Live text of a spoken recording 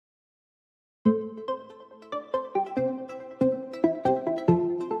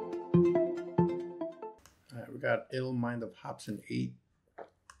Ill Mind of Hopsin 8.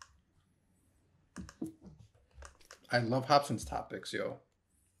 I love Hopsin's topics, yo.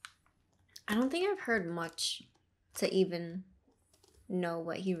 I don't think I've heard much to even know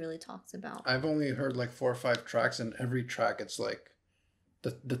what he really talks about. I've only heard like 4 or 5 tracks, and every track it's like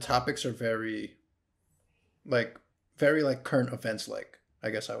the topics are very current events, like, I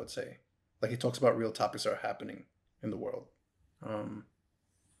guess I would say. Like, he talks about real topics that are happening in the world.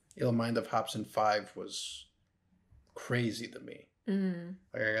 Ill Mind of Hopsin 5 was crazy to me. Mm.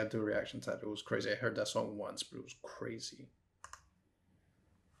 Like, I got to do a reaction to that. It was crazy. I heard that song once, but it was crazy.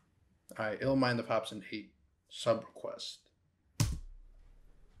 Alright, Ill Mind of Hopsin 8, sub request.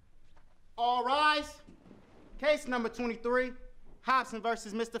 All rise. Case number 23, Hopsin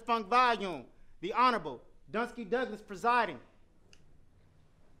versus Mr. Funk Volume. The Honorable Dunsky Douglas presiding.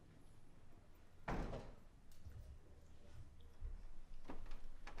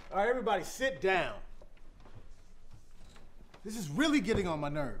 All right, everybody sit down. This is really getting on my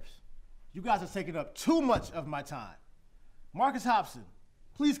nerves. You guys are taking up too much of my time. Marcus Hopsin,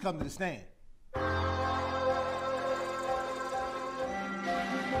 please come to the stand.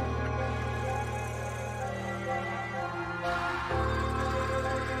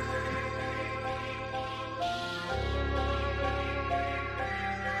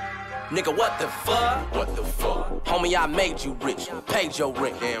 Nigga, what the fuck? What the fuck? Homie, I made you rich, paid your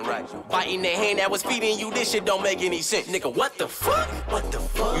rent. Damn right. Biting the hand that was feeding you, this shit don't make any sense. Nigga, what the fuck? What the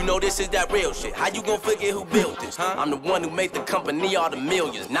fuck? You know this is that real shit. How you gon' forget who built this? Huh? I'm the one who made the company all the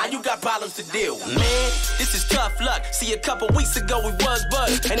millions. Now you got problems to deal with. Man, this is tough luck. See, a couple weeks ago we was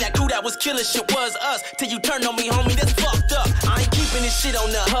buzzed, and that crew that was killing shit was us. Till you turned on me, homie, that's fucked up. I ain't keeping this shit on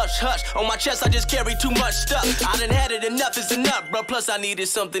the hush hush. On my chest, I just carry too much stuff. I done had it, enough is enough, bro. Plus I needed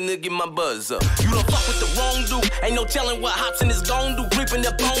something to get my buzz up. You don't fuck with the wrong dude. Ain't no telling what Hopsin is gon' do. Creeping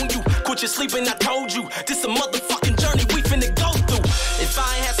up on you. Quit your sleeping, I told you. This a motherfucking journey we finna go through. If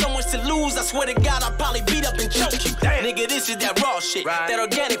I ain't had so much to lose, I swear to God, I'd probably beat up and choke you. Damn. Nigga, this is that raw shit. Right. That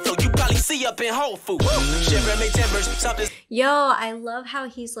organic flow you probably see up in Whole Foods. Shiver me timbers, something. Yo, I love how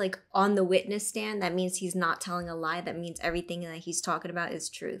he's like on the witness stand. That means he's not telling a lie. That means everything that he's talking about is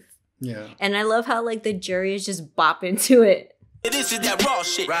truth. Yeah. And I love how like the jury is just bopping to it. This is that raw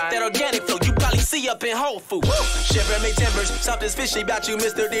shit, right. That organic flow you probably see up in Whole Foods. Shiver me timbers, something's fishy about you,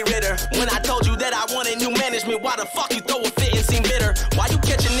 Mr. D. Ritter. When I told you that I wanted new management, why the fuck you throw a fit and seem bitter? Why you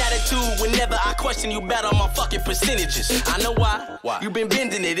catch an attitude whenever I question you bad on my fucking percentages? I know why. Why? You been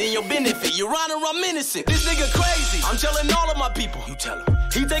bending it in your benefit. Your Honor, I'm innocent. This nigga crazy. I'm telling all of my people. You tell him.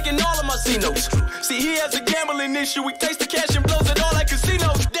 He taking all of my C-notes. See, he has a gambling issue. He takes the cash and blows it all at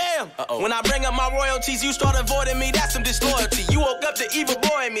casinos. Damn. When I bring up my royalties, you start avoiding me. That's some disloyalty. You woke up to evil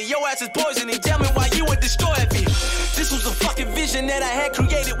boy in me. Your ass is poisoning. Tell me why you would destroy me. This was a fucking vision that I had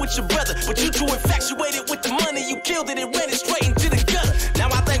created with your brother. But you too infatuated with the money. You killed it and ran it straight into the gutter.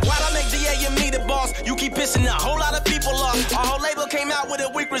 Now I think, why'd I make DA and me the boss? You keep pissing a whole lot of people off. Our whole label came out with a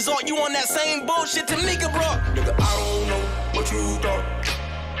weak result. You on that same bullshit Tamika brought. Nigga, I don't know what you thought.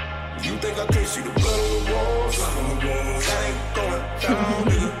 You think I can't see the blood on the walls? That ain't going down,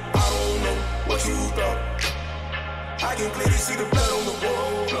 nigga. I don't know what you thought. I can clearly see the blood on the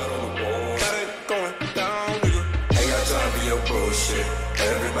wall. That ain't going down, nigga. Ain't got time for your bullshit.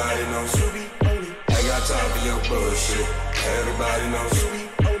 Everybody knows you be on it. Ain't got time for your bullshit. Everybody knows you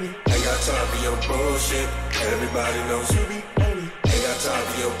be on it. Ain't got time for your bullshit. Everybody knows you be on it. Ain't got time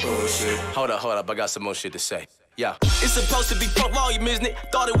for your bullshit. Hold up, I got some more shit to say. Yeah. It's supposed to be funk volume, isn't it?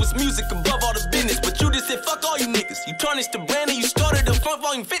 Thought it was music above all the business, but you just said fuck all you niggas. You tarnished the brand and you started the funk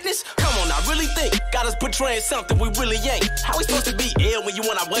volume fitness? Come on, I really think got us portraying something we really ain't. How we supposed to be ill when you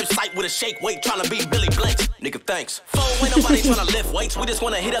on our website with a shake weight trying to be Billy Blanks? Nigga, thanks. Ain't nobody trying to lift weights. We just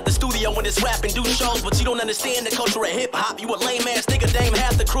want to hit up the studio when it's rap and do shows, but you don't understand the culture of hip hop. You a lame ass nigga, dame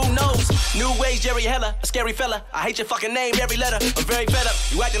half the crew knows. New age Jerry Heller, a scary fella. I hate your fucking name, every letter. I'm very fed up.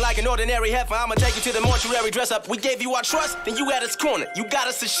 You acting like an ordinary heifer. I'ma take you to the mortuary dress up. We gave you our trust, then you at us corner. You got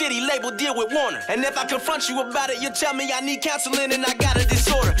us a shitty label deal with Warner. And if I confront you about it, you tell me I need counseling and I got a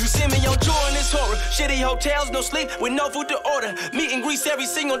disorder. You send me on tour and it's horror. Shitty hotels, no sleep, with no food to order. Meet and greets every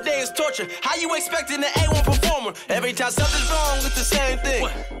single day is torture. How you expecting an A1 performer? Every time something's wrong, it's the same thing.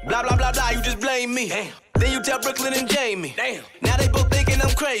 What? Blah, blah, blah, blah, you just blame me. Damn. Then you tell Brooklyn and Jamie. Damn. Now they both thinking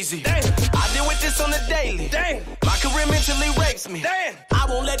I'm crazy. Damn. I deal with this on the daily. Damn. My career mentally rapes me. Damn. I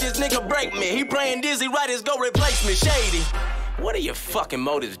won't let this nigga break me. He praying dizzy writers go replace me. Shady. What are your fucking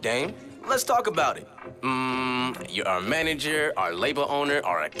motives, Dame? Let's talk about it. You're our manager, our label owner,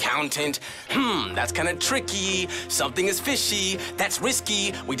 our accountant. That's kind of tricky. Something is fishy. That's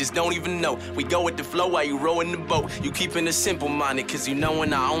risky. We just don't even know. We go with the flow while you rowing the boat. You keeping it simple-minded, cause you know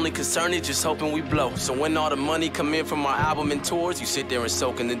when our only concern is just hoping we blow. So when all the money come in from our album and tours, you sit there and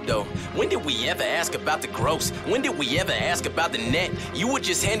soak in the dough. When did we ever ask about the gross? When did we ever ask about the net? You would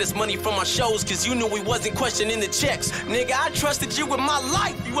just hand us money from our shows, cause you knew we wasn't questioning the checks. Nigga, I trusted you with my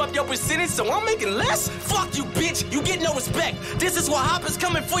life. You up your percentage, so I'm making less? Fuck you, bitch. You get no respect. This is why Hopper's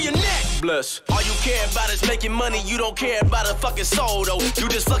coming for your neck. Bless. All you care about is making money. You don't care about a fucking soul, though. You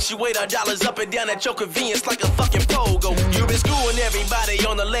just fluctuate our dollars up and down at your convenience like a fucking pogo. You been screwing everybody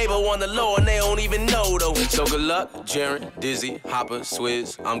on the label on the low and they don't even know, though. So good luck, Jaren, Dizzy, Hopper,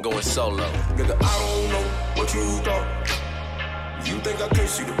 Swizz. I'm going solo. Nigga, I don't know what you thought. You think I can't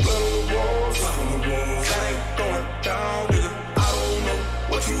see the blood on the walls? That ain't going down, nigga. I don't know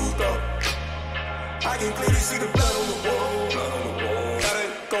what you thought. I can clearly see the blood on the wall. That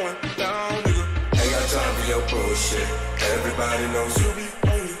ain't going down, nigga. Ain't got time for your bullshit. Everybody knows you be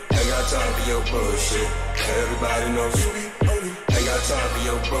on it. Ain't got time for your bullshit. Everybody knows you be on it. Ain't got time for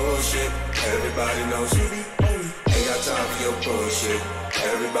your bullshit. Everybody knows you be on it. Ain't got time for your bullshit.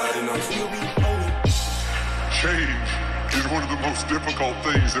 Everybody knows you be on it. Change is one of the most difficult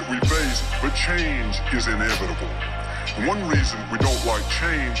things that we face, but change is inevitable. One reason we don't like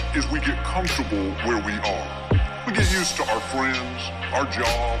change is we get comfortable where we are. We get used to our friends, our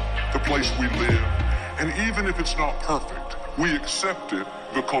job, the place we live, and even if it's not perfect, we accept it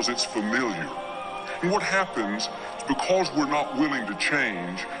because it's familiar. And what happens is because we're not willing to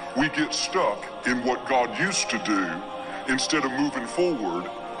change, we get stuck in what God used to do instead of moving forward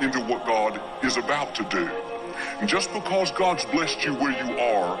into what God is about to do. And just because God's blessed you where you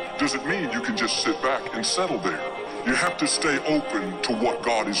are doesn't mean you can just sit back and settle there. You have to stay open to what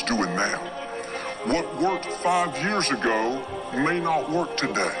God is doing now. What worked 5 years ago may not work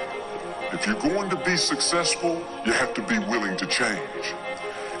today. If you're going to be successful, you have to be willing to change.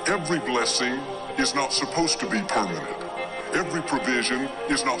 Every blessing is not supposed to be permanent. Every provision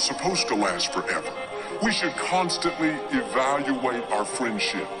is not supposed to last forever. We should constantly evaluate our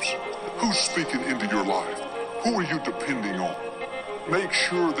friendships. Who's speaking into your life? Who are you depending on? Make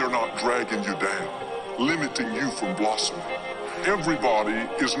sure they're not dragging you down, limiting you from blossoming. Everybody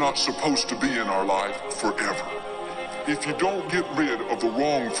is not supposed to be in our life forever. If you don't get rid of the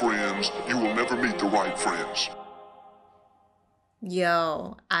wrong friends, you will never meet the right friends.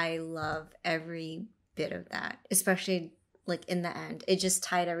 Yo, I love every bit of that, especially like in the end. It just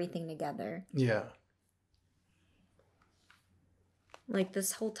tied everything together. Yeah. Like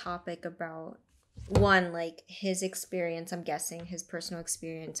this whole topic about one, like his experience, I'm guessing his personal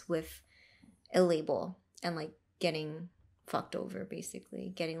experience with a label and like getting fucked over,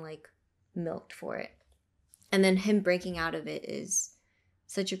 basically getting like milked for it, and then him breaking out of it is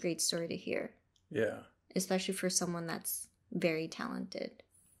such a great story to hear. Yeah, especially for someone that's very talented.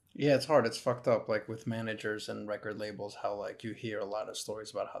 Yeah, it's hard. It's fucked up, like with managers and record labels, how like you hear a lot of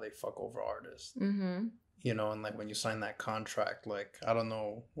stories about how they fuck over artists. Mm-hmm. You know, and like when you sign that contract, like I don't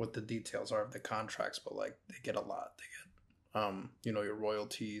know what the details are of the contracts, but like they get a lot. They get you know, your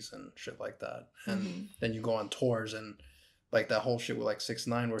royalties and shit like that. And then you go on tours and like that whole shit with like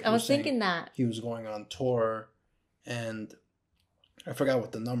 6ix9ine where I was thinking that he was going on tour and I forgot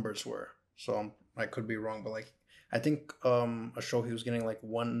what the numbers were. So I could be wrong, but like I think a show he was getting like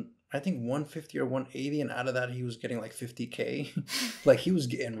 150 or 180, and out of that he was getting like 50K. Like he was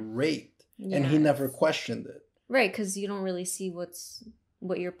getting raped, and he never questioned it. Right, because you don't really see what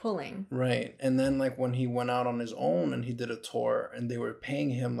you're pulling. Right, and then like when he went out on his own and he did a tour, and they were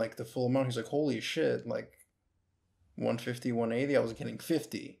paying him like the full amount, he's like, holy shit, like 150, 180, I was getting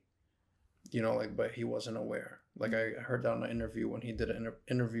 50. You know, like, but he wasn't aware. Like I heard that in an interview when he did an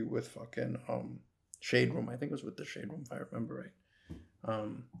interview with fucking Shade Room. I think it was with the Shade Room, if I remember right.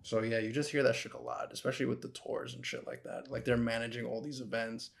 So yeah, you just hear that shit a lot, especially with the tours and shit like that. Like they're managing all these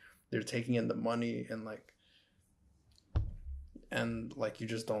events, they're taking in the money, and like you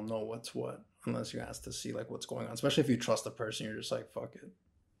just don't know what's what unless you ask to see like what's going on. Especially if you trust the person, you're just like, fuck it.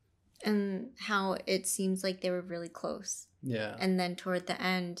 And how it seems like they were really close. Yeah. And then toward the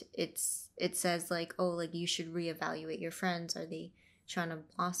end, it says like, oh, like you should reevaluate your friends. Are they trying to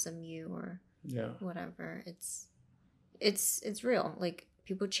blossom you or whatever? It's real. Like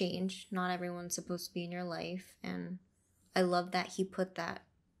people change. Not everyone's supposed to be in your life. And I love that he put that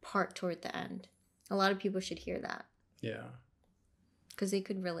part toward the end. A lot of people should hear that. Yeah. Because they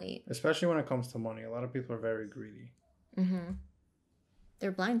could relate. Especially when it comes to money. A lot of people are very greedy. Mm-hmm.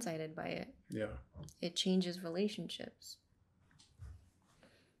 They're blindsided by it. Yeah. It changes relationships.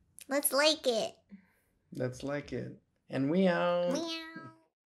 Let's like it. That's like it. And we out. Meow.